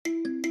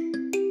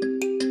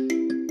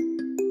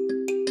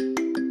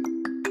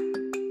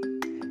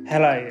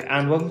Hello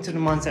and welcome to the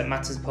Mindset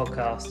Matters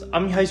podcast.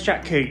 I'm your host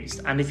Jack Coots,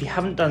 and if you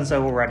haven't done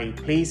so already,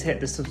 please hit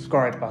the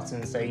subscribe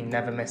button so you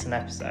never miss an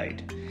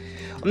episode.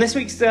 On this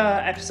week's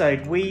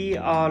episode, we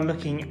are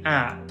looking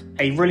at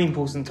a really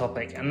important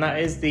topic, and that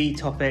is the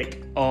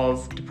topic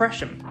of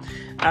depression.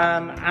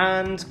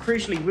 And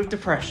crucially with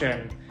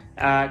depression,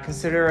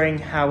 considering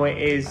how it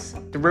is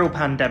the real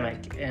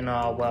pandemic in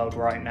our world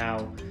right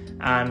now,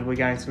 and we're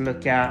going to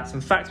look at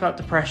some facts about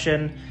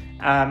depression,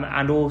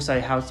 and also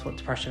how to spot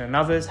depression in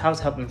others, how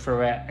to help them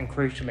through it, and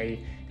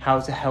crucially, how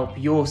to help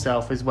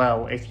yourself as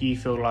well if you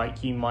feel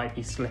like you might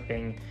be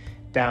slipping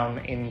down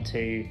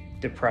into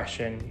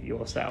depression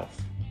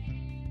yourself.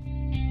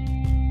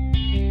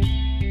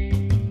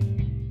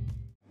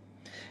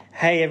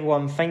 Hey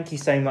everyone, thank you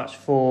so much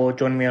for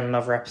joining me on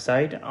another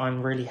episode.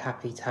 I'm really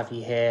happy to have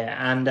you here,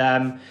 and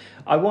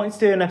I wanted to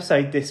do an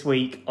episode this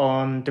week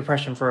on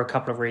depression for a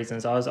couple of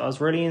reasons. I was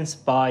really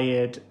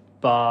inspired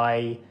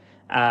by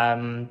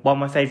one of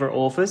my favourite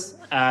authors.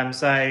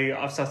 So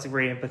I've started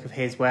reading a book of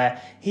his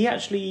where he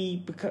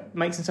actually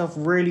makes himself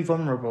really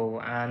vulnerable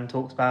and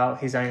talks about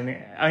his own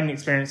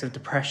experience of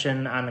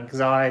depression and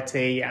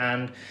anxiety,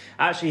 and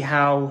actually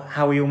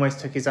how he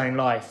almost took his own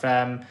life.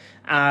 And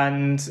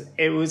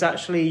it was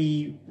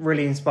actually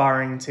really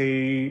inspiring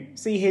to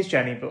see his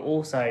journey, but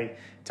also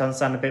to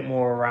understand a bit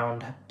more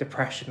around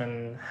depression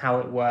and how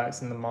it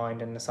works in the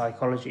mind and the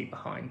psychology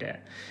behind it.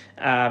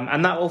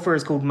 And that author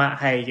is called Matt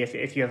Haig.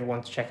 If you ever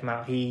want to check him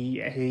out,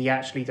 he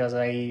actually does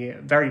a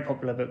very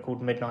popular book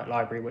called Midnight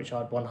Library, which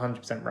I'd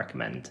 100%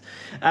 recommend.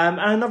 And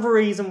another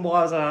reason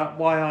why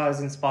I was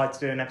inspired to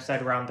do an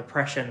episode around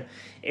depression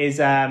is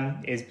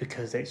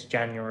because it's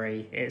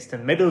January. It's the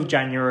middle of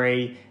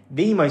January,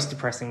 the most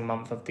depressing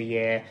month of the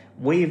year.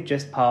 We've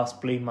just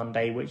passed Blue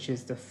Monday, which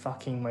is the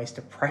fucking most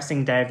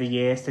depressing day of the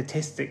year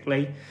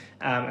statistically.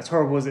 As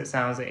horrible as it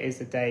sounds, it is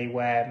the day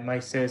where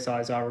most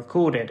suicides are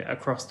recorded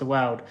across the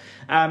world.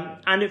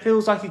 And it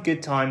feels like a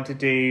good time to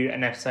do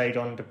an episode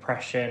on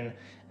depression,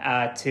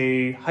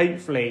 to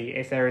hopefully,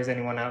 if there is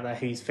anyone out there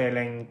who's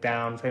feeling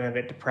down, feeling a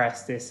bit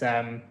depressed, this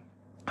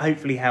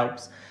hopefully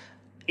helps.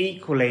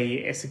 Equally,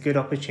 it's a good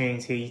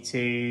opportunity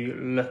to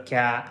look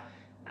at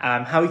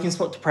how we can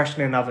spot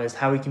depression in others,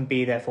 how we can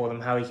be there for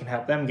them, how we can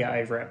help them get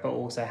over it, but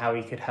also how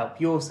we could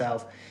help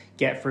yourself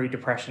get through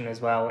depression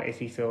as well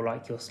if you feel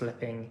like you're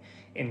slipping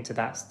into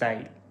that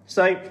state.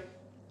 So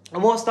I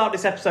want to start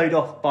this episode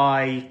off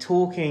by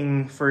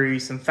talking through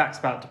some facts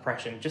about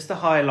depression, just to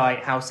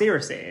highlight how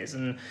serious it is,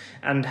 and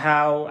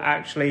how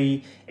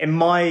actually, in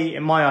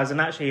my eyes,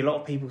 and actually a lot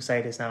of people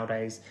say this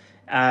nowadays,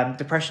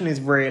 depression is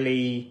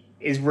really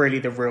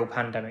the real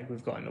pandemic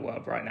we've got in the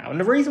world right now. And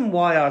the reason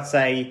why I'd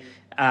say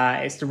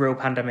it's the real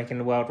pandemic in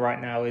the world right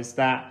now is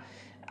that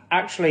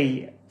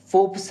actually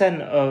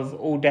 4% of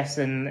all deaths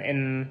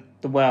in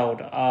the world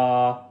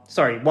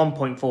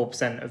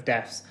 1.4% of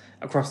deaths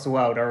across the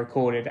world are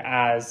recorded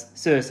as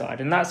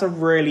suicide. And that's a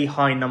really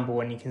high number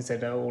when you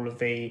consider all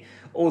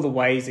the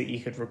ways that you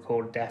could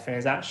record death, and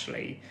is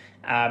actually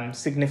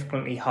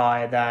significantly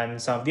higher than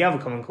some of the other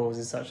common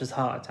causes such as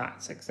heart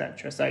attacks,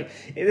 etc. So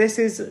this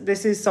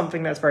is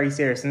something that's very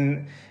serious,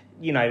 and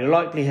the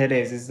likelihood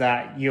is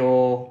that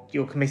you're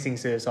committing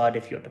suicide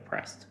if you're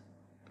depressed.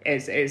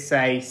 It's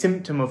a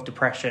symptom of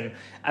depression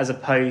as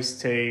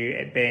opposed to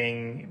it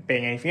being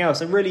anything else.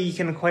 So really, you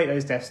can equate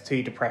those deaths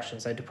to depression.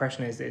 So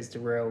depression is the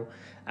real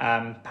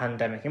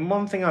pandemic. And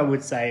one thing I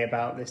would say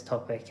about this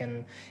topic,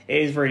 and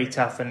it is really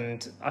tough,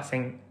 and I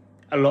think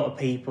a lot of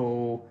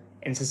people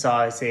in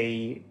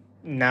society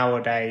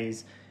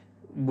nowadays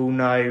will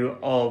know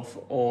of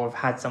or have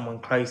had someone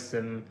close to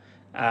them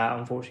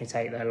unfortunately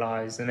take their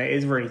lives, and it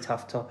is a really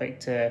tough topic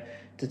to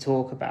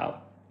talk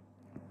about.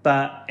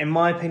 But in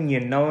my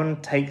opinion, no one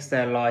takes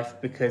their life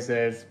because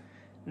of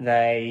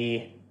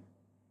they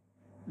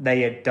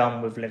are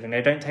done with living.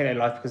 They don't take their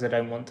life because they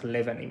don't want to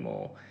live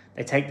anymore.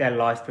 They take their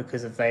life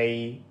because of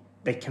they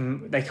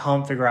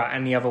can't figure out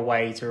any other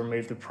way to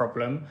remove the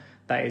problem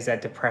that is their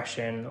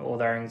depression or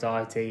their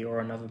anxiety or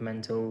another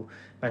mental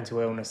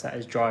illness that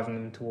is driving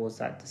them towards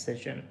that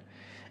decision.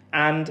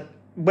 And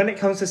when it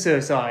comes to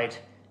suicide,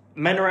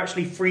 men are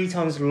actually 3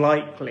 times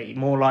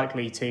more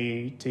likely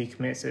to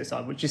commit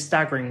suicide, which is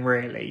staggering,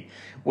 really,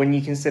 when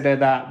you consider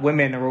that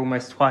women are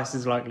almost twice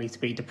as likely to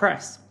be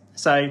depressed.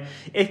 So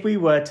if we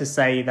were to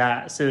say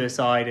that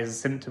suicide is a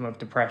symptom of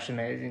depression,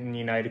 and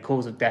the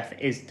cause of death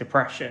is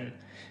depression,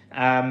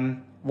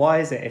 why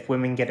is it if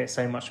women get it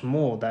so much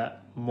more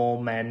that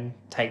more men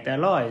take their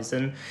lives?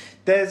 And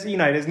there's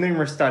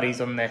numerous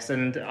studies on this,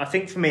 and I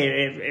think for me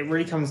it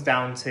really comes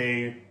down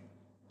to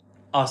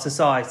our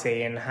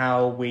society and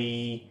how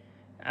we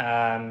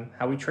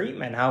treat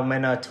men, how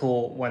men are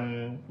taught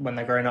when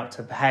they're growing up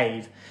to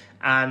behave.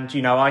 And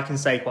I can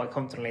say quite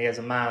confidently as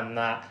a man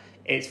that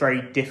it's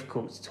very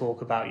difficult to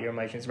talk about your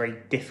emotions. It's very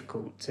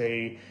difficult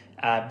to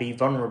be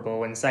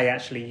vulnerable and say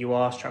actually you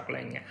are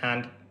struggling.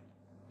 And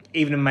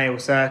even in male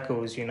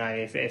circles,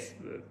 if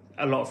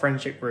a lot of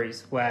friendship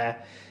groups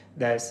where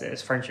there's a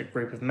friendship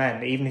group of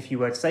men, even if you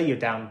were to say you're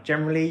down,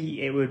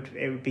 generally it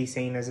would be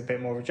seen as a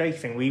bit more of a joke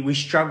thing. We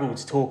struggle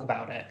to talk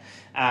about it,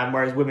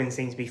 whereas women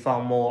seem to be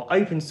far more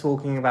open to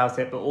talking about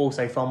it, but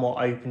also far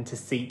more open to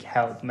seek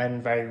help.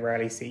 Men very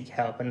rarely seek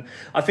help, and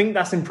I think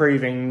that's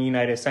improving. You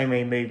know, there's so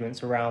many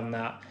movements around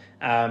that,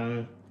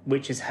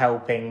 which is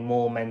helping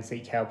more men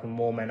seek help and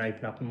more men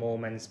open up and more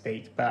men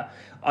speak. But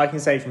I can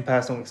say from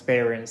personal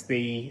experience,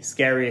 the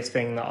scariest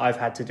thing that I've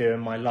had to do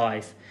in my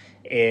life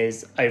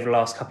is, over the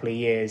last couple of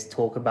years,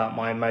 talk about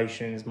my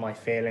emotions, my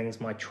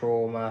feelings, my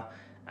trauma,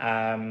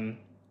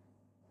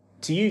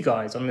 to you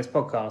guys on this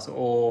podcast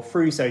or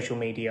through social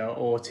media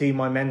or to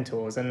my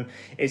mentors. And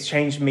it's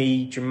changed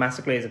me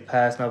dramatically as a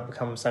person. I've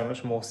become so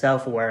much more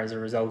self-aware as a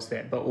result of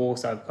it, but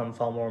also I've become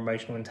far more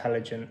emotional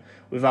intelligent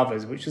with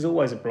others, which is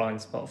always a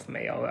blind spot for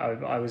me.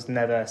 I was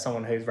never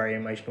someone who's very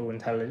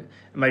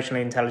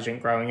emotionally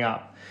intelligent growing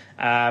up.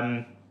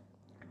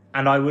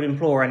 And I would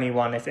implore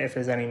anyone, if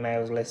there's any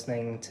males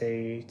listening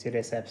to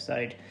this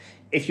episode,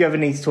 if you ever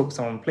need to talk to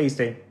someone, please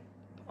do.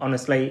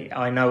 Honestly,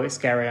 I know it's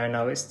scary, I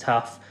know it's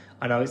tough,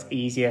 I know it's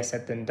easier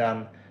said than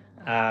done,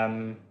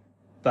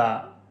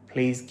 but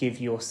please give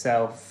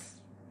yourself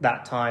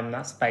that time,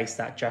 that space,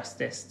 that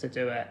justice to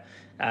do it,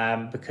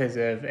 because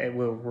it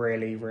will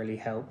really, really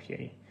help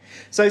you.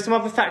 So some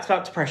other facts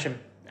about depression.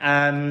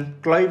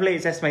 Globally,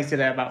 it's estimated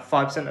that about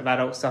 5% of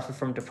adults suffer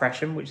from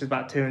depression, which is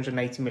about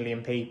 280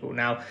 million people.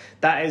 Now,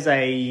 that is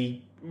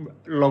a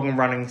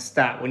long-running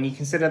stat. When you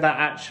consider that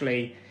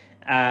actually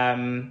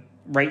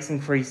rates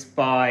increased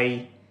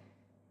by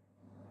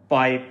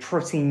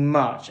pretty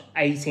much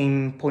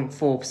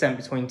 18.4%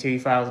 between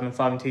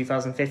 2005 and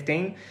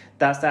 2015,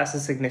 that's a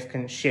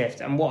significant shift.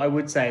 And what I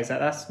would say is that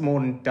that's more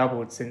than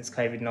doubled since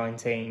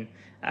COVID-19,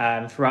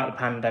 throughout the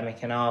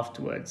pandemic and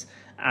afterwards.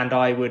 And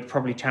I would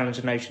probably challenge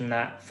the notion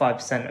that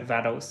 5% of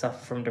adults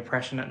suffer from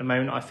depression at the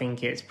moment. I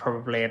think it's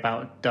probably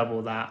about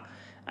double that,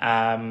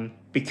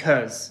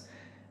 because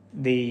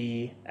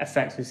the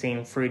effects we've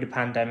seen through the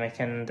pandemic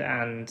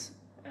and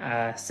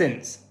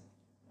since.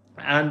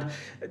 And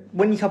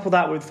when you couple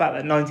that with the fact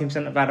that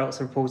 19% of adults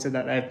have reported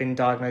that they've been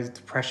diagnosed with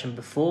depression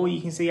before,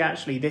 you can see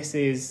actually this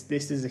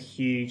is a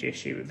huge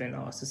issue within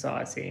our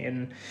society.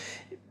 And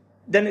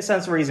then it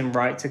stands to reason,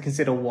 right, to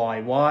consider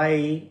why.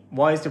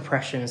 Why is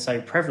depression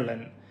so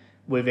prevalent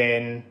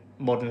within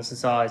modern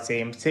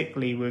society, and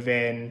particularly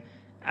within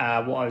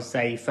what I would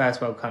say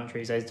first world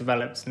countries, those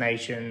developed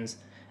nations,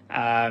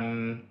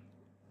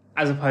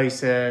 as opposed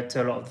to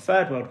a lot of the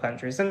third world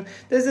countries? And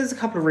there's a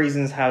couple of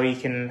reasons how you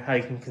can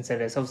consider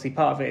this. Obviously,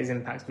 part of it is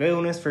impact of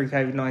illness through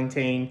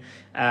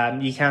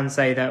COVID-19. You can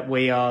say that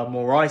we are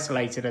more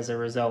isolated as a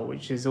result,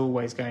 which is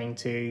always going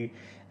to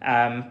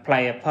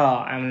play a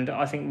part. And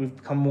I think we've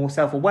become more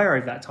self-aware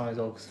over that time as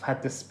well, because we've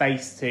had the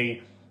space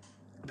to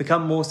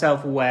become more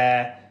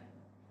self-aware.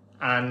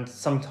 And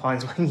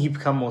sometimes when you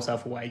become more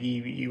self-aware,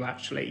 you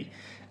actually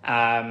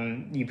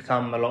you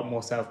become a lot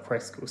more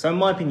self-critical. So in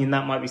my opinion,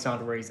 that might be some of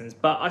the reasons.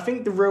 But I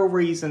think the real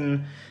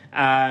reason,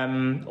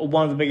 or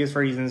one of the biggest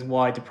reasons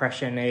why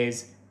depression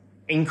is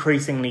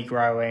increasingly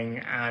growing,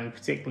 and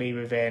particularly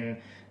within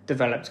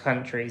developed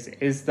countries,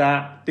 is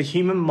that the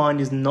human mind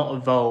is not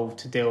evolved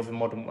to deal with the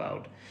modern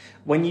world.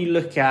 When you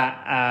look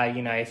at,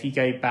 if you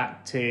go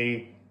back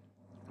to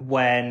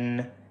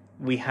when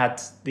we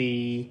had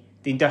the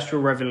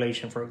Industrial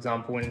Revolution, for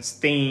example, when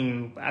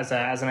steam as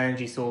an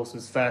energy source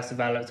was first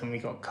developed, and we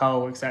got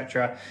coal,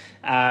 etc.,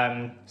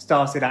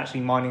 started actually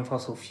mining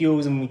fossil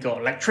fuels, and we got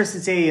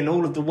electricity and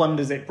all of the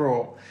wonders it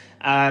brought.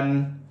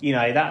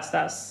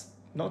 That's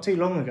not too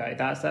long ago.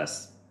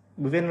 That's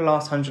within the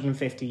last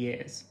 150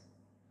 years.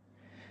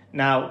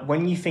 Now,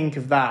 when you think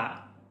of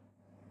that,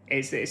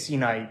 it's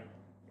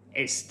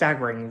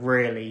staggering,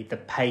 really, the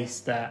pace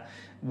that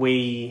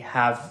we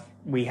have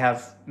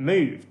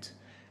moved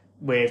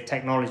with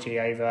technology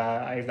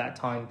over that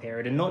time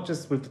period. And not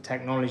just with the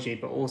technology,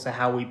 but also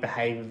how we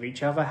behave with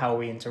each other, how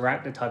we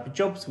interact, the type of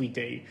jobs we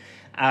do.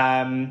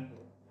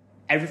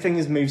 Everything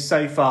has moved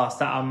so fast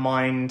that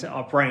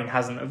our brain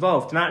hasn't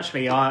evolved. And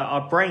actually,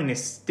 our brain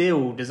is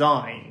still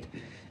designed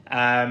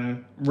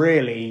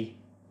really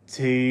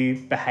to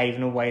behave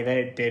in a way that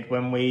it did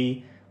when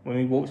we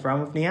walked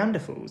around with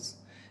Neanderthals,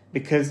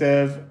 because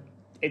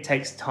it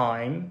takes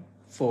time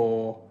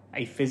for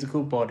a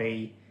physical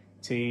body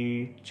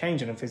to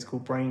change and a physical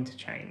brain to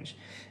change.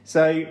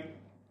 So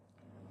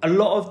a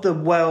lot of the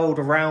world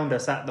around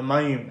us at the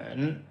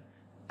moment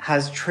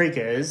has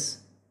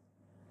triggers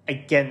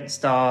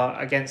against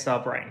our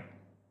brain.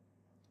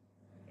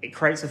 It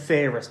creates a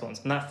fear response,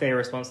 and that fear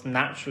response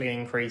naturally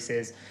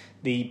increases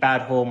the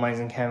bad hormones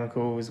and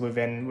chemicals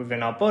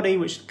within our body,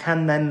 which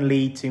can then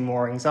lead to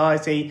more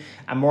anxiety,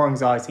 and more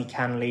anxiety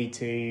can lead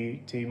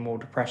to more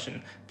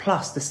depression.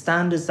 Plus, the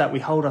standards that we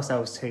hold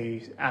ourselves to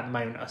at the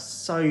moment are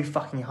so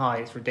fucking high,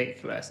 it's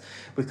ridiculous.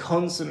 We're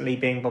constantly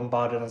being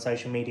bombarded on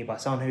social media by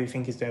someone who we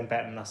think is doing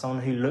better than us, someone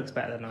who looks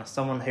better than us,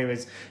 someone who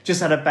has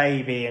just had a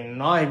baby, and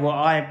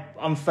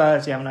I'm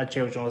 30, I haven't had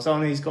children, or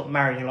someone who's got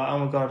married, and you're like, oh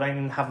my god, I don't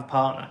even have a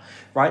partner,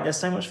 right? There's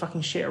so much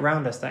fucking shit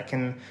around us that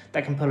can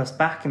pull us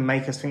back and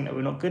make us think that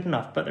we're not good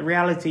enough. But the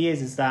reality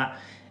is that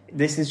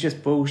this is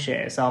just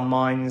bullshit. It's our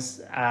minds,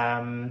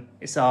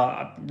 it's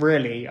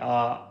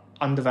our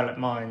undeveloped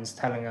minds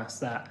telling us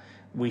that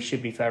we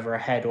should be further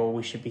ahead, or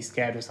we should be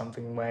scared of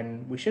something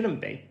when we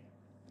shouldn't be.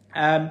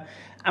 And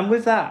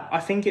with that, I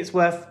think it's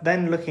worth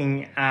then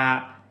looking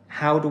at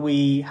how do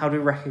we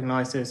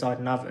recognise suicide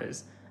in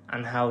others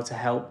and how to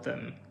help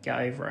them get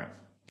over it.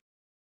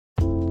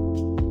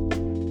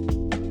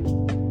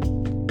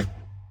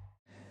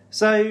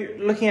 So,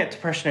 looking at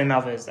depression in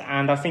others,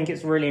 and I think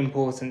it's really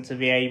important to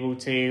be able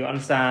to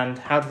understand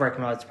how to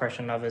recognise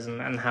depression in others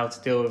and how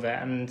to deal with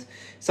it. And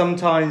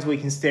sometimes we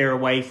can steer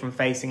away from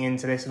facing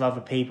into this with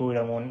other people. We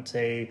don't want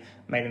to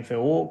make them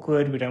feel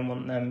awkward. We don't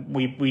want them.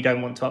 We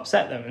don't want to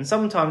upset them. And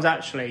sometimes,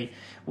 actually,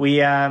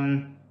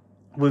 we're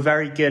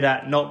very good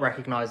at not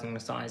recognising the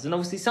signs. And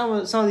obviously, some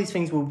of these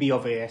things will be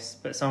obvious,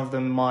 but some of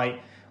them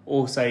might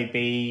also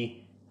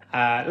be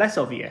less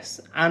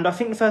obvious. And I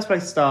think the first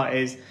place to start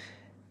is,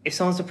 if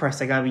someone's depressed,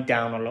 they're going to be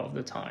down a lot of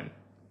the time.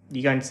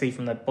 You're going to see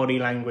from their body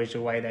language,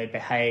 the way they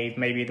behave,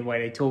 maybe the way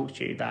they talk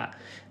to you, that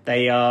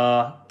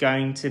they're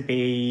going to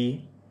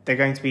be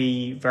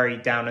very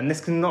down. And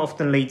this can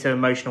often lead to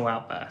emotional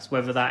outbursts,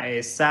 whether that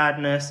is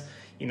sadness,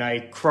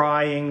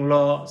 crying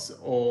lots,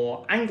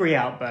 or angry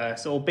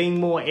outbursts, or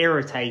being more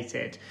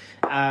irritated.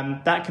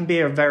 That can be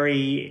a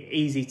very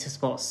easy to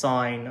spot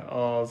sign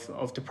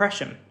of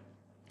depression.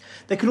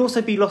 There could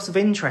also be loss of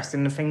interest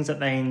in the things that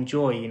they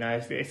enjoy.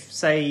 If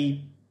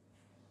say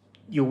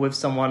you're with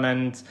someone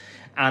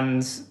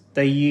and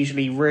they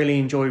usually really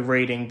enjoy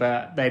reading,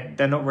 but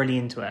they're not really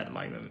into it at the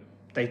moment.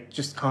 They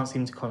just can't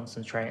seem to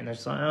concentrate, and they're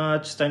just like, I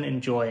just don't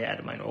enjoy it at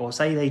the moment. Or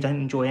say they don't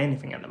enjoy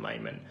anything at the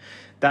moment.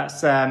 That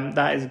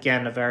is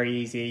again a very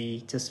easy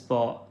to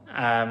spot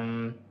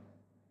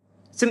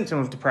symptom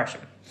of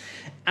depression.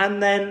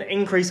 And then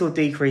increase or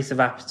decrease of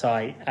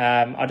appetite.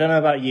 I don't know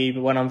about you,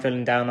 but when I'm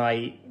feeling down, I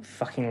eat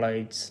fucking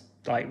loads,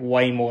 like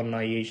way more than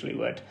I usually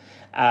would.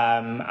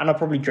 And I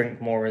probably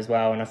drink more as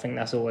well, and I think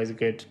that's always a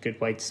good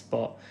way to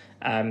spot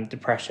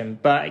depression.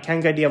 But it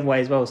can go the other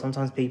way as well.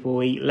 Sometimes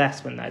people eat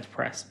less when they're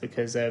depressed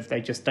because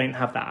they just don't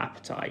have that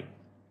appetite.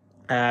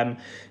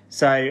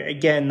 So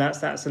again,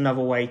 that's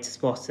another way to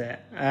spot it.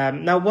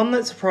 Now, one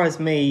that surprised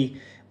me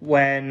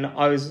when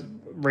I was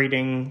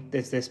reading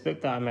this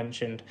book that I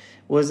mentioned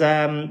was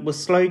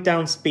slowed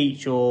down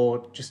speech,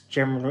 or just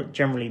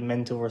generally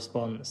mental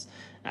response.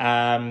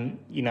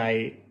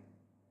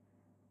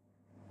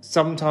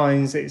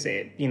 Sometimes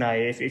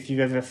if you've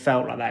ever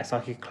felt like that, it's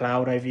like a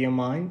cloud over your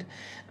mind.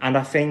 And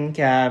I think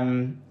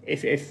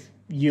if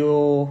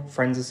you're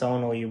friends with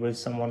someone, or you're with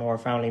someone or a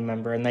family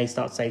member, and they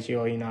start to say to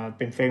you, I've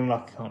been feeling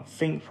like I can't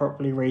think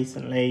properly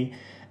recently,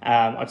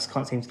 I just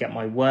can't seem to get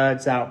my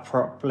words out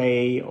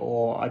properly,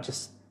 or I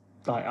just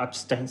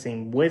don't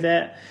seem with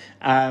it,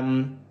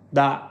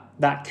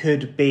 that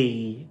could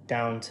be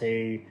down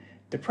to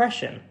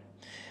depression.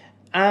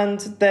 And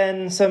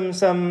then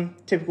some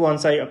typical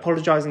ones, so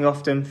apologising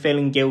often,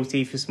 feeling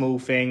guilty for small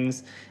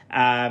things.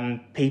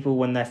 People,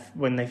 when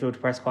they feel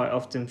depressed, quite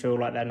often feel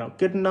like they're not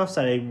good enough,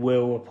 so they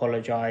will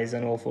apologise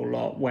an awful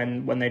lot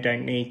when they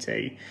don't need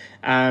to.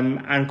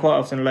 And quite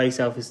often low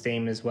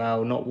self-esteem as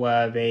well, not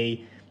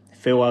worthy,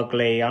 feel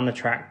ugly,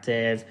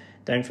 unattractive,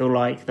 don't feel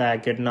like they're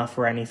good enough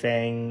for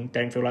anything,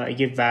 don't feel like they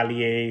give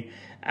value.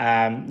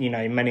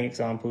 Many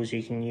examples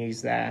you can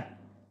use there.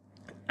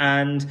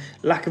 And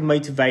lack of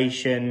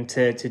motivation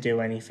to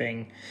do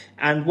anything.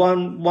 And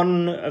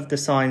one of the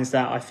signs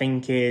that I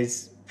think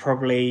is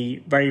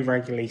probably very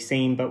regularly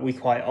seen, but we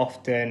quite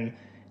often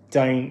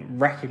don't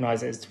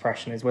recognise it as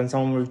depression, is when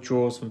someone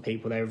withdraws from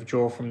people. They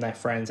withdraw from their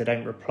friends. They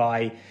don't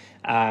reply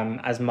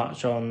as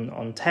much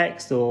on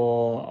text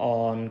or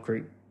on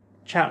group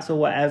chats or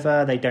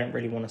whatever. They don't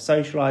really want to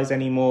socialise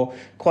anymore.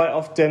 Quite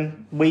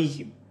often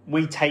we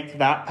take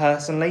that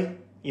personally.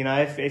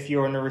 If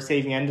you're on the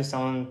receiving end of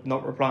someone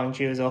not replying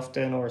to you as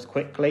often or as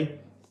quickly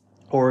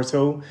or at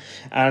all,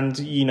 and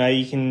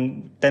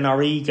then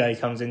our ego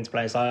comes into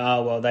play. It's like,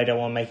 oh well, they don't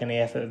want to make any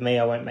effort with me,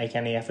 I won't make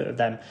any effort with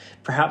them.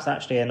 Perhaps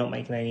actually they're not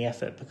making any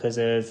effort because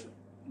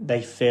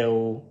they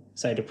feel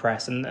so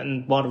depressed.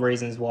 And one of the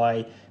reasons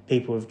why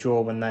people withdraw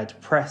when they're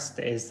depressed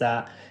is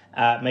that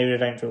maybe they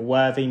don't feel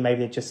worthy,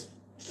 maybe they just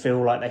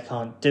feel like they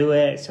can't do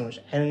it, it's too much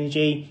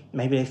energy,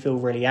 maybe they feel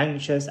really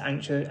anxious.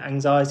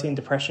 Anxiety and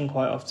depression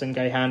quite often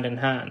go hand in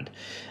hand.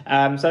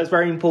 So it's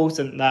very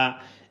important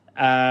that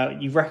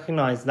you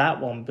recognise that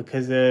one,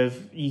 because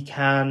you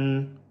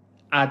can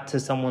add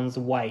to someone's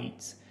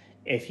weight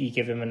if you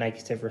give them a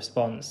negative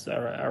response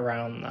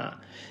around that.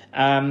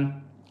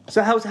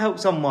 So how to help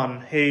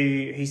someone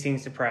who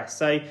seems depressed?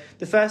 So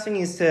the first thing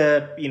is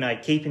to,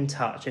 keep in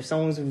touch. If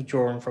someone's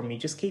withdrawing from you,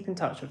 just keep in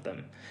touch with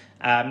them.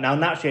 Now,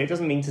 naturally, it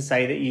doesn't mean to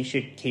say that you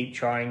should keep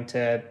trying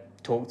to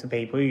talk to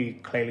people who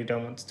clearly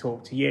don't want to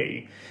talk to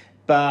you,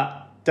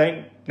 but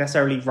don't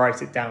necessarily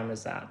write it down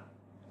as that.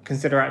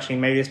 Consider actually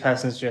maybe this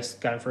person's just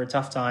going through a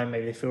tough time,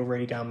 maybe they feel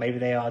really down, maybe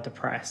they are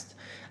depressed,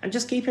 and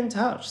just keep in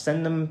touch.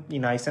 Send them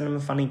a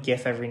funny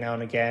GIF every now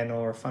and again,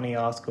 or a funny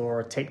article, or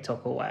a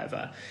TikTok or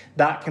whatever.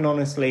 That can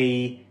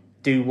honestly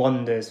do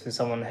wonders for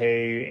someone who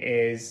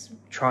is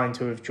trying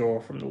to withdraw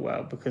from the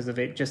world, because of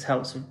it just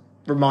helps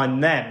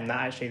remind them that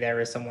actually there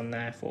is someone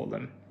there for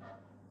them.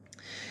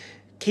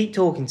 Keep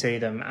talking to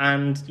them,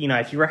 and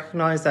if you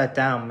recognize they're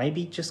down,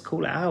 maybe just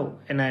call it out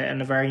in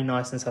a very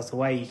nice and subtle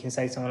way. You can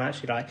say to someone,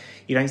 actually, like,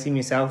 you don't seem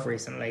yourself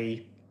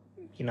recently,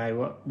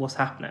 what's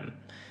happening,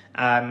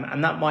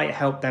 and that might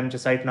help them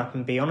just open up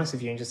and be honest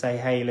with you and just say,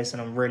 hey, listen,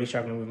 I'm really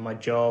struggling with my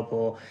job,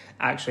 or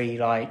actually,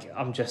 like,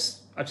 I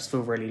just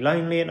feel really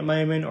lonely at the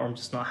moment, or I'm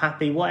just not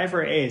happy.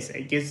 Whatever it is,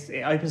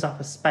 it opens up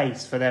a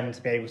space for them to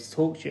be able to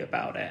talk to you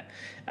about it,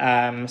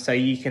 so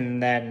you can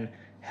then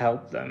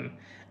help them.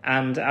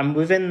 And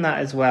within that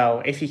as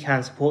well, if you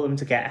can, support them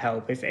to get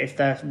help. If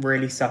they're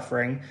really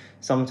suffering,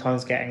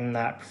 sometimes getting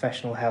that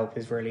professional help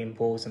is really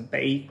important.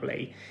 But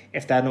equally,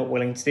 if they're not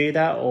willing to do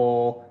that,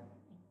 or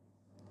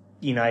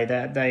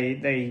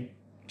they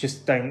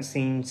just don't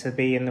seem to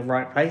be in the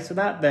right place for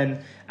that,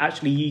 then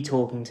actually you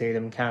talking to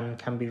them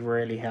can be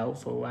really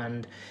helpful.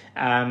 And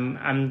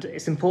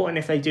it's important,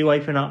 if they do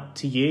open up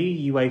to you,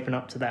 you open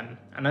up to them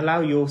and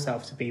allow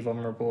yourself to be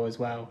vulnerable as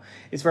well.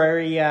 It's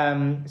very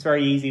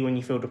easy when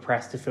you feel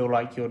depressed to feel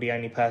like you're the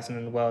only person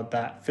in the world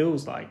that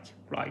feels like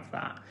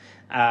that.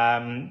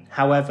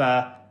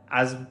 However,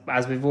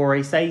 as we've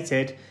already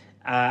stated,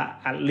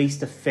 at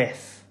least a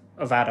fifth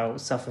of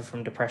adults suffer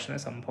from depression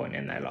at some point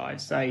in their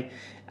lives. So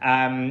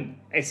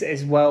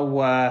it's well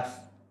worth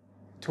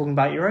talking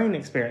about your own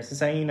experience and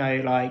saying,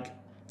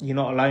 you're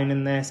not alone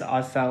in this.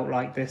 I've felt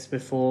like this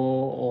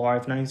before, or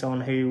I've known someone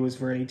who was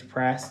really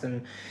depressed,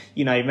 and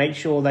make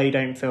sure they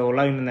don't feel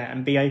alone in it,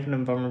 and be open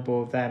and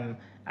vulnerable with them,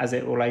 as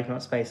it will open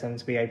up space for them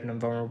to be open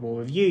and vulnerable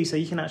with you, so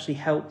you can actually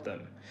help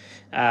them.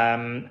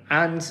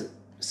 And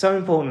so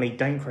importantly,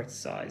 don't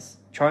criticize.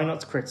 Try not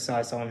to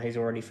criticize someone who's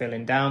already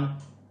feeling down.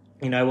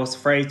 What's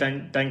the phrase?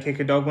 Don't kick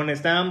a dog when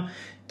it's down.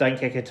 Don't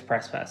kick a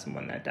depressed person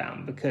when they're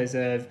down, because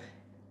of,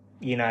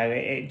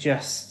 it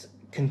just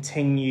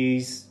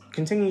continues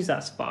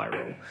that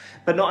spiral.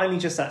 But not only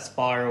just that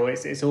spiral,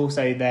 it's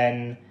also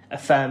then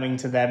affirming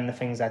to them the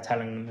things they're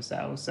telling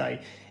themselves. So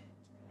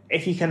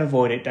if you can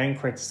avoid it, don't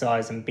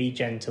criticize them, be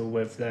gentle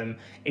with them.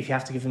 If you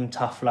have to give them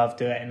tough love,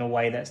 do it in a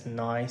way that's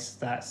nice,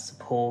 that's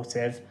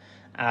supportive,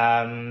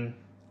 and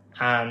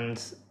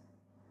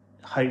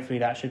hopefully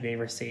that should be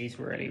received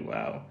really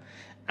well.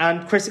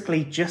 And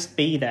critically, just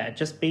be there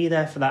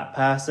for that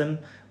person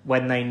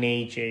when they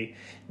need you.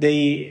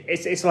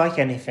 It's like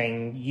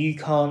anything, you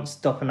can't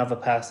stop another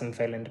person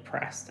feeling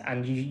depressed,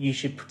 and you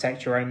should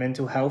protect your own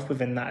mental health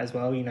within that as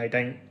well.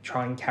 Don't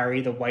try and carry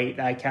the weight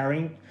they're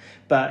carrying,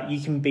 but you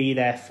can be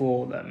there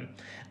for them.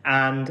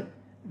 And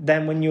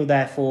then when you're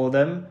there for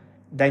them,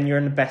 then you're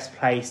in the best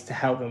place to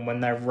help them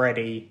when they're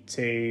ready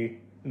to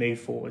move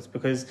forwards,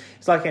 because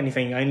it's like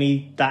anything,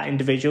 only that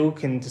individual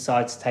can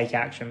decide to take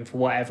action for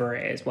whatever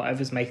it is,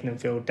 whatever's making them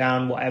feel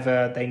down,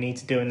 whatever they need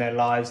to do in their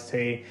lives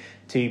to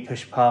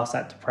push past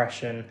that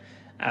depression,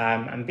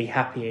 and be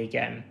happy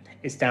again.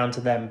 It's down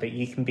to them, but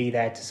you can be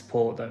there to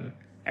support them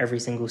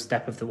every single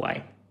step of the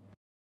way.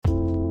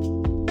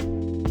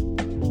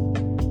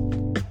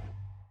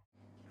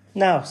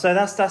 No, so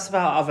that's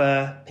about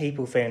other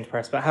people feeling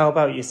depressed, but how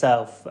about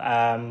yourself?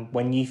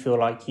 When you feel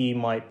like you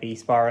might be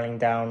spiraling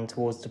down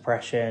towards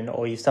depression,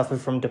 or you've suffered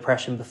from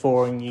depression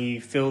before and you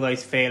feel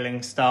those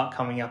feelings start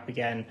coming up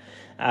again,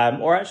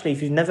 or actually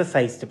if you've never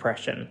faced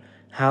depression,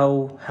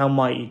 how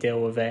might you deal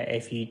with it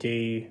if you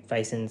do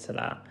face into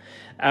that?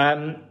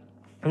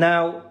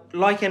 Now,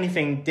 like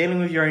anything, dealing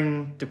with your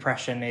own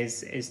depression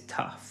is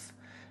tough.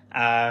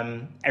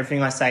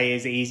 Everything I say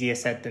is easier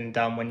said than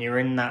done. When you're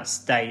in that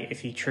state,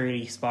 if you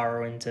truly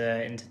spiral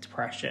into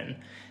depression,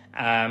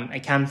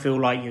 it can feel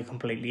like you're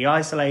completely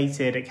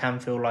isolated. It can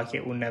feel like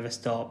it will never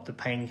stop. The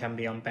pain can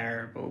be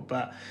unbearable.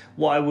 But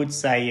what I would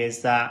say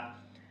is that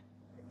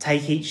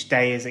take each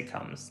day as it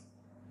comes.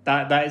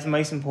 That is the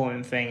most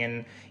important thing.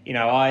 And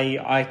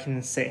I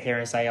can sit here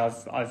and say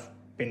I've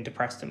been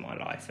depressed in my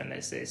life, and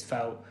it's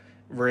felt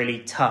really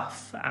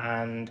tough,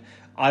 and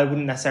I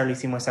wouldn't necessarily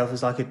see myself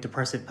as like a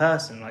depressive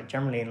person. Like,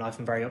 generally in life,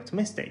 I'm very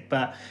optimistic.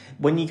 But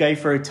when you go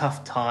through a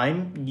tough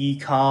time, you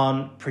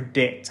can't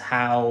predict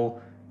how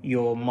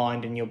your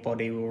mind and your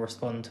body will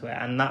respond to it.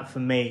 And that, for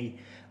me,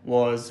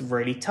 was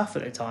really tough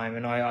at the time.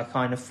 And I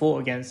kind of fought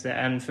against it.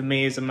 And for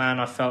me as a man,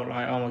 I felt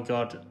like, oh my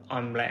God,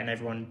 I'm letting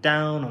everyone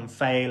down. I'm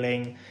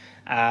failing.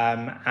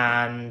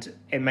 And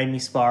it made me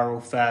spiral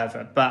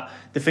further. But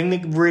the thing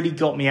that really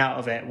got me out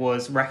of it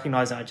was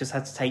recognizing I just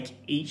had to take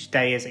each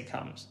day as it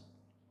comes.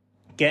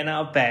 Getting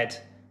out of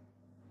bed,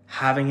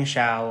 having a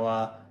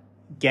shower,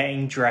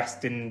 getting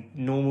dressed in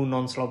normal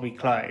non-slobby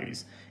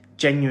clothes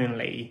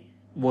genuinely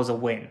was a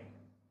win.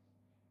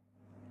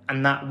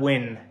 And that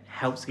win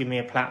helps give me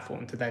a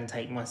platform to then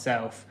take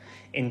myself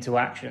into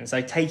action.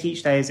 So take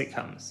each day as it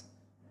comes.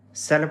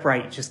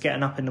 Celebrate just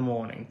getting up in the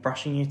morning,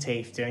 brushing your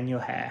teeth, doing your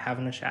hair,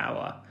 having a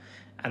shower,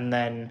 and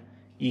then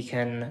you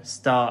can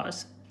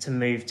start to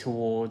move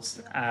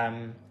towards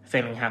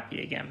feeling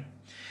happy again.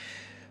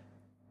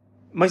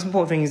 Most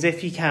important thing is,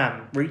 if you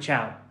can, reach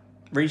out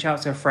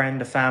to a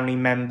friend, a family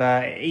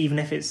member, even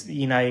if it's,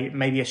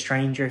 maybe a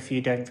stranger. If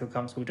you don't feel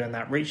comfortable doing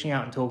that, reaching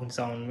out and talking to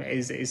someone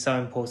is so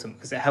important,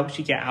 because it helps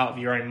you get out of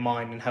your own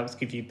mind and helps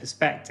give you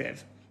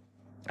perspective.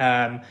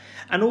 And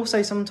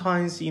also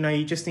sometimes,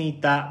 you just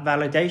need that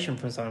validation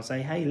from someone.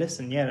 Say, hey,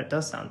 listen, yeah, that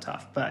does sound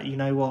tough, but you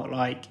know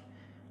what,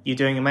 you're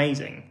doing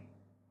amazing.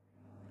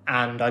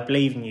 And I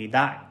believe in you.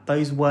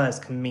 Those words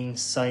can mean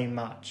so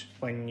much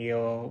when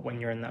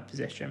you're in that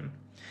position.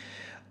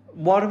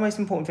 One of the most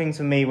important things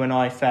for me when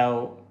I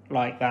felt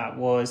like that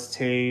was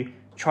to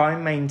try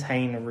and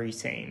maintain a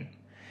routine.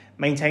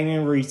 Maintaining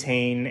a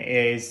routine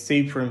is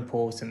super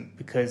important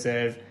because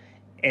it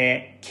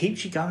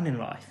keeps you going in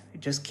life.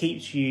 It just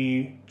keeps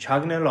you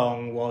chugging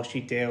along whilst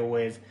you deal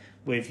with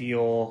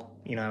your,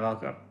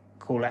 I'll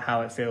call it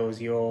how it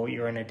feels,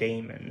 your inner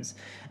demons.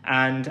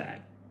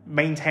 And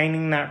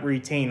maintaining that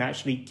routine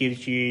actually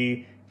gives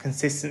you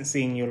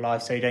consistency in your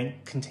life, so you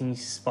don't continue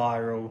to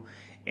spiral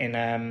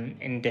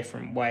in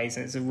different ways.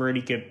 And it's a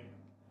really good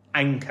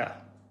anchor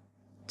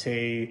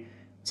to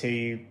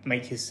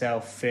make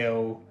yourself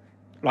feel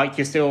like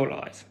you're still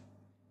alive.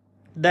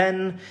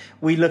 Then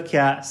we look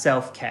at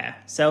self-care.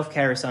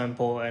 Self-care is so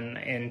important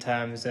in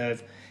terms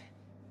of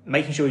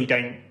making sure you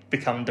don't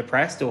become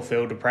depressed or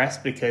feel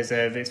depressed, because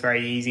it's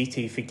very easy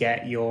to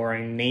forget your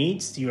own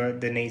needs,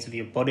 the needs of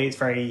your body. It's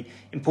very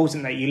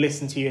important that you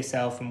listen to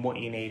yourself and what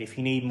you need. If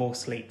you need more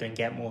sleep, then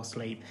get more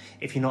sleep.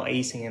 If you're not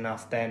eating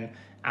enough, then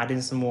add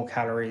in some more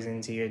calories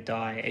into your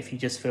diet. If you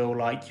just feel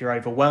like you're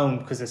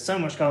overwhelmed because there's so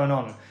much going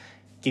on,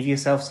 give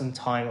yourself some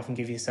time off and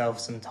give yourself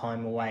some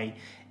time away.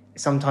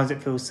 Sometimes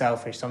it feels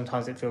selfish,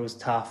 sometimes it feels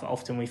tough.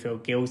 Often we feel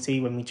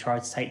guilty when we try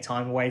to take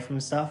time away from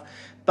stuff.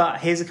 But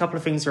here's a couple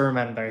of things to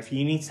remember. If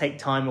you need to take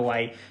time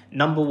away,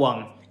 number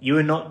one, you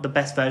are not the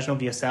best version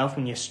of yourself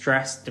when you're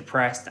stressed,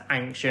 depressed,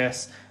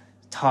 anxious,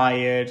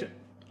 tired,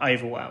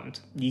 overwhelmed.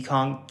 You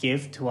can't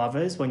give to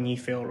others when you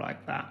feel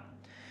like that.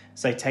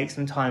 So take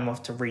some time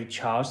off to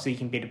recharge so you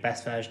can be the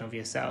best version of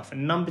yourself.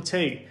 And number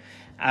two,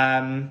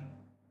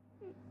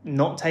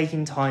 not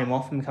taking time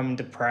off and becoming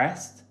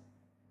depressed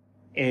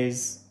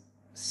is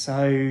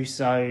so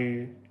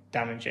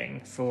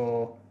damaging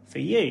for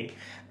you.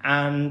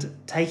 And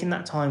taking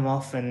that time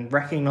off and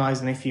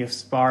recognizing if you're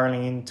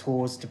spiraling in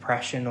towards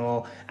depression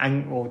or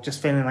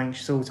just feeling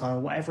anxious all the time, or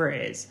whatever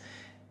it is,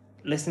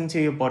 listening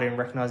to your body and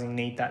recognizing you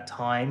need that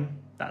time,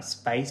 that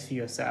space for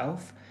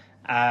yourself,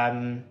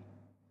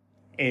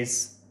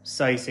 is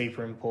so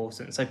super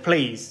important. So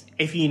please,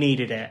 if you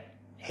needed it,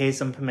 here's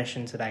some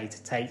permission today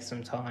to take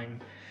some time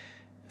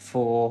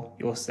for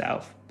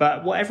yourself.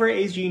 But whatever it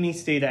is you need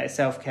to do that is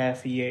self-care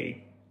for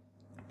you,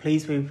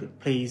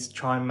 please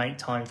try and make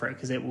time for it,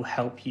 because it will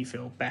help you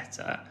feel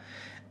better.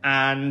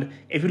 And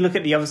if you look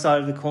at the other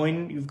side of the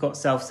coin, you've got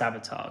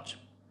self-sabotage.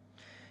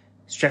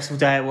 Stressful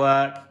day at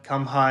work,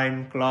 come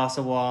home, glass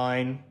of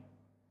wine,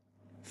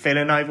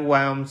 feeling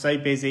overwhelmed, so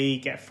busy,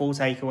 get 4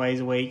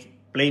 takeaways a week.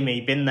 Believe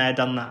me, been there,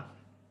 done that.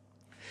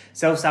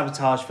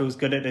 Self-sabotage feels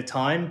good at the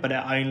time, but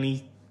it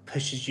only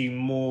pushes you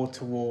more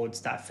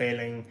towards that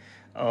feeling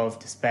of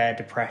despair,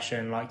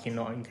 depression, like you're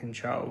not in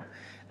control.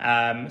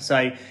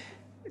 So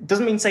it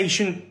doesn't mean to say you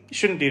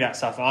shouldn't do that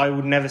stuff. I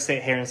would never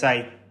sit here and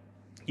say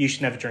you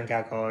should never drink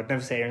alcohol. I'd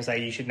never sit here and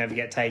say you should never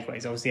get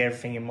takeaways. Obviously,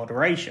 everything in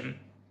moderation.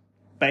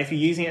 But if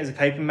you're using it as a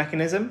coping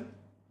mechanism,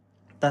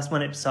 that's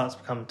when it starts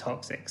to become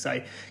toxic.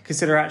 So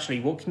consider actually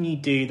what can you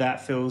do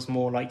that feels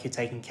more like you're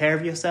taking care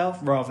of yourself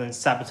rather than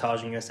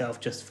sabotaging yourself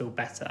just to feel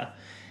better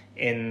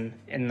in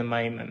the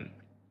moment.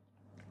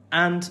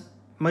 And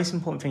most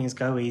important thing is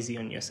go easy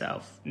on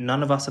yourself.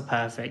 None of us are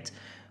perfect.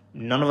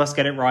 None of us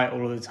get it right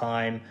all of the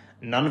time.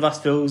 None of us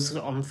feels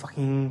on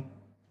fucking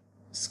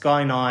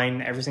Sky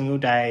 9 every single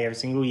day, every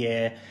single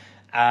year.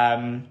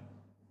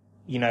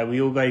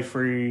 We all go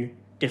through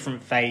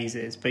different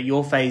phases, but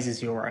your phase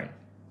is your own.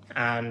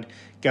 And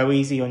go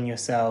easy on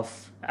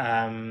yourself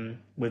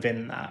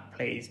within that,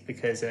 please,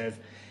 because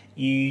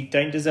you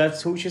don't deserve to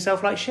talk to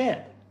yourself like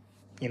shit.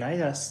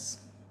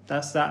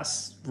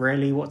 That's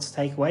really what to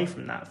take away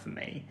from that for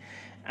me.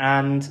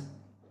 And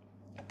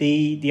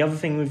the other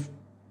thing with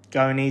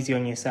going easy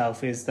on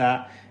yourself is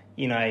that,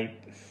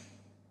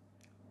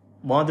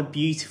 one of the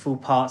beautiful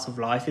parts of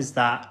life is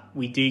that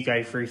we do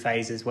go through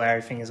phases where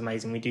everything is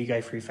amazing. We do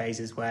go through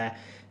phases where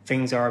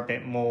things are a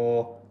bit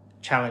more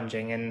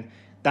challenging. And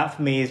that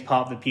for me is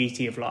part of the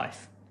beauty of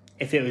life.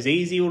 If it was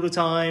easy all the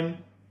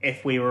time,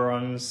 if we were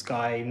on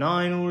Sky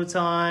 9 all the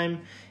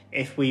time,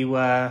 if we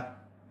were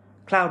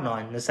Cloud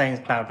 9, the same as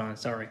Cloud 9,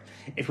 sorry.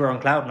 If we're on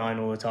Cloud 9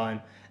 all the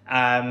time,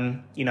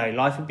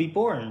 life would be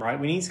boring, right?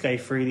 We need to go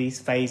through these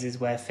phases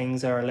where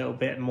things are a little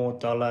bit more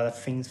duller,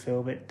 things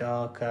feel a bit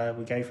darker,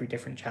 we go through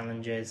different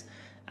challenges,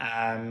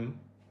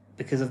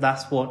 because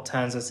that's what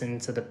turns us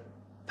into the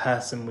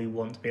person we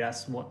want to be.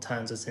 That's what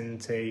turns us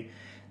into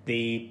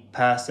the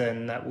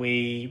person that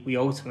we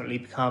ultimately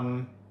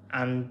become,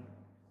 and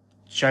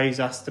shows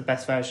us the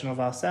best version of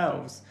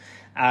ourselves.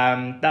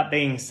 That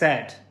being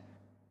said,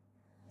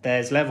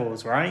 there's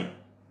levels, right?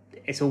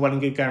 It's all well and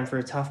good going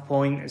through a tough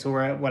point. It's all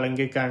well and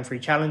good going through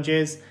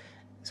challenges.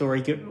 It's all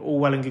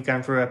well and good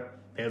going through a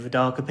bit of a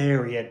darker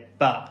period.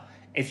 But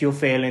if you're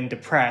feeling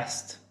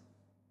depressed,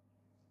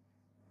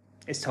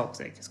 it's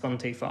toxic. It's gone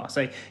too far.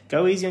 So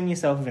go easy on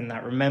yourself in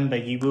that. Remember,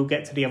 you will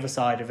get to the other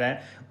side of it.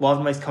 One of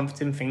the most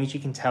comforting things you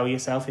can tell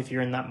yourself if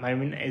you're in that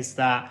moment is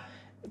that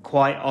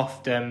quite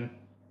often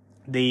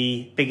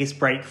the biggest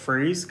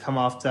breakthroughs come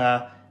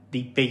after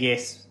the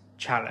biggest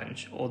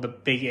challenge or the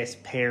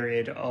biggest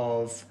period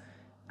of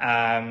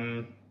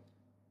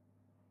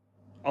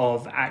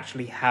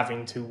actually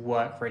having to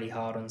work really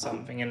hard on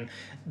something. And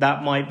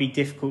that might be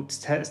difficult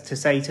to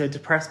say to a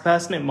depressed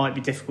person. It might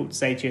be difficult to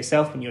say to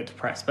yourself when you're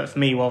depressed. But for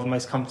me, one of the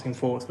most comforting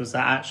thoughts was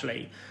that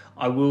actually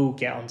I will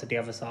get onto the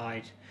other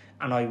side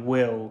and I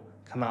will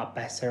come out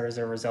better as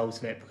a result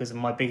of it, because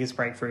my biggest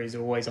breakthroughs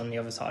are always on the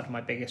other side of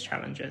my biggest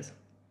challenges.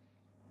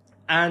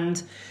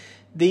 And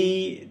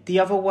the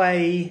other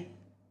way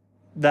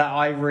that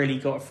I really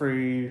got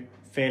through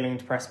feeling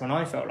depressed when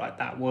I felt like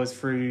that was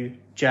through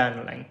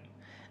journaling.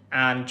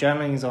 And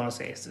journaling is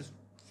honestly,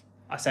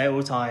 I say it all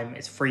the time,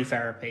 it's free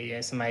therapy.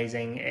 It's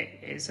amazing.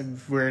 It's a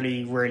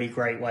really, really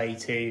great way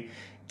to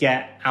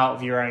get out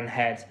of your own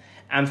head.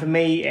 And for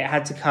me, it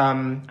had to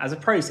come as a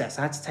process.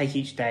 I had to take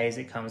each day as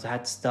it comes. I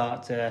had to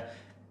start to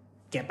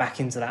get back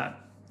into that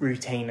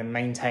routine and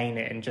maintain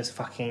it and just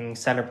fucking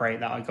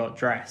celebrate that I got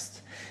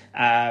dressed.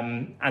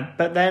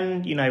 But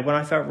then, when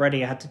I felt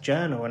ready, I had to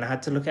journal and I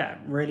had to look at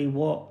really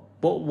what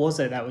was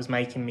it that was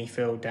making me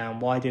feel down?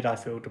 Why did I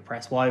feel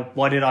depressed?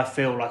 Why did I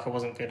feel like I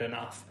wasn't good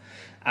enough?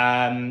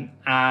 That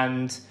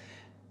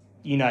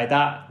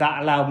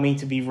allowed me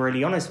to be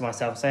really honest with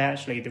myself. Say,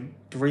 actually,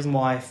 the reason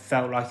why I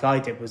felt like I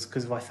did was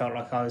because I felt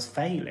like I was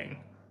failing.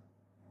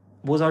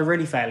 Was I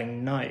really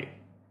failing? No,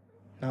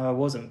 I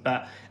wasn't.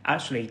 But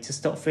actually, to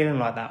stop feeling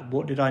like that,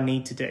 what did I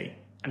need to do?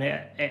 And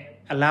it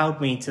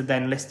allowed me to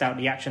then list out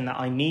the action that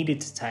I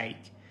needed to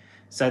take,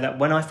 so that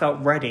when I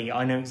felt ready,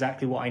 I know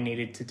exactly what I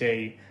needed to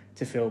do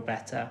to feel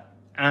better.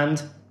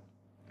 And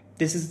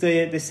this is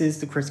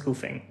the critical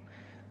thing.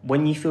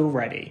 When you feel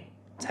ready,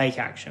 take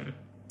action.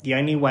 The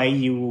only way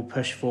you will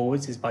push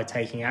forwards is by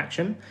taking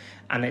action,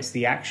 and it's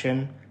the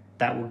action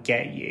that will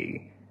get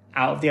you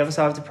out of the other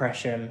side of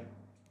depression,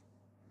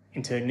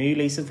 into a new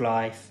lease of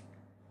life,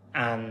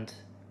 and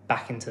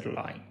back into the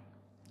light.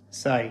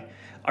 So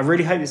I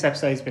really hope this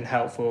episode has been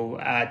helpful.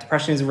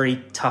 Depression is a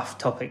really tough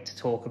topic to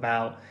talk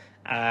about.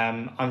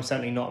 I'm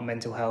certainly not a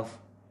mental health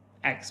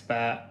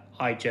expert.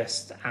 I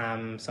just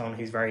am someone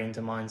who's very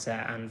into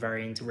mindset and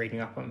very into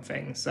reading up on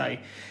things. So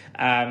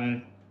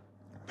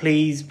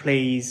please,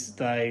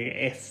 though,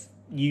 if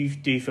you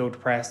do feel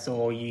depressed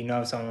or you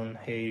know someone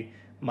who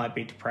might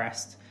be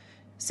depressed,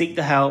 seek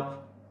the help.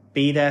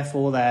 Be there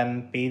for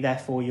them. Be there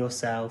for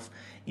yourself.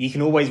 You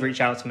can always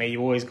reach out to me.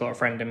 You've always got a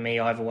friend in me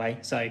either way.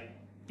 So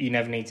you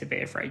never need to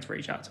be afraid to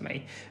reach out to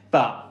me.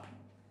 But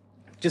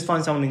just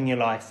find someone in your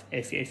life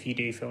if you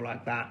do feel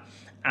like that.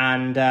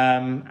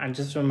 And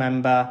just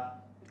remember,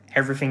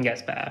 everything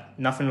gets better.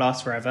 Nothing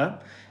lasts forever.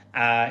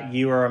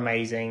 You are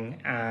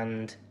amazing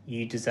and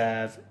you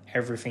deserve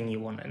everything you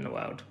want in the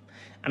world.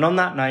 And on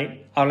that note,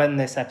 I'll end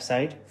this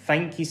episode.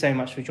 Thank you so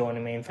much for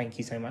joining me and thank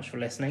you so much for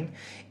listening.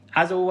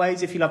 As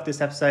always, if you love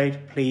this episode,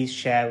 please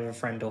share with a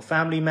friend or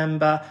family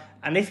member.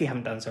 And if you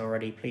haven't done so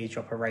already, please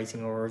drop a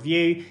rating or a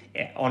review.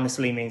 It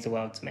honestly means the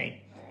world to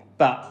me.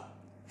 But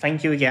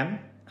thank you again,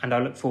 and I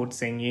look forward to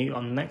seeing you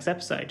on the next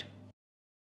episode.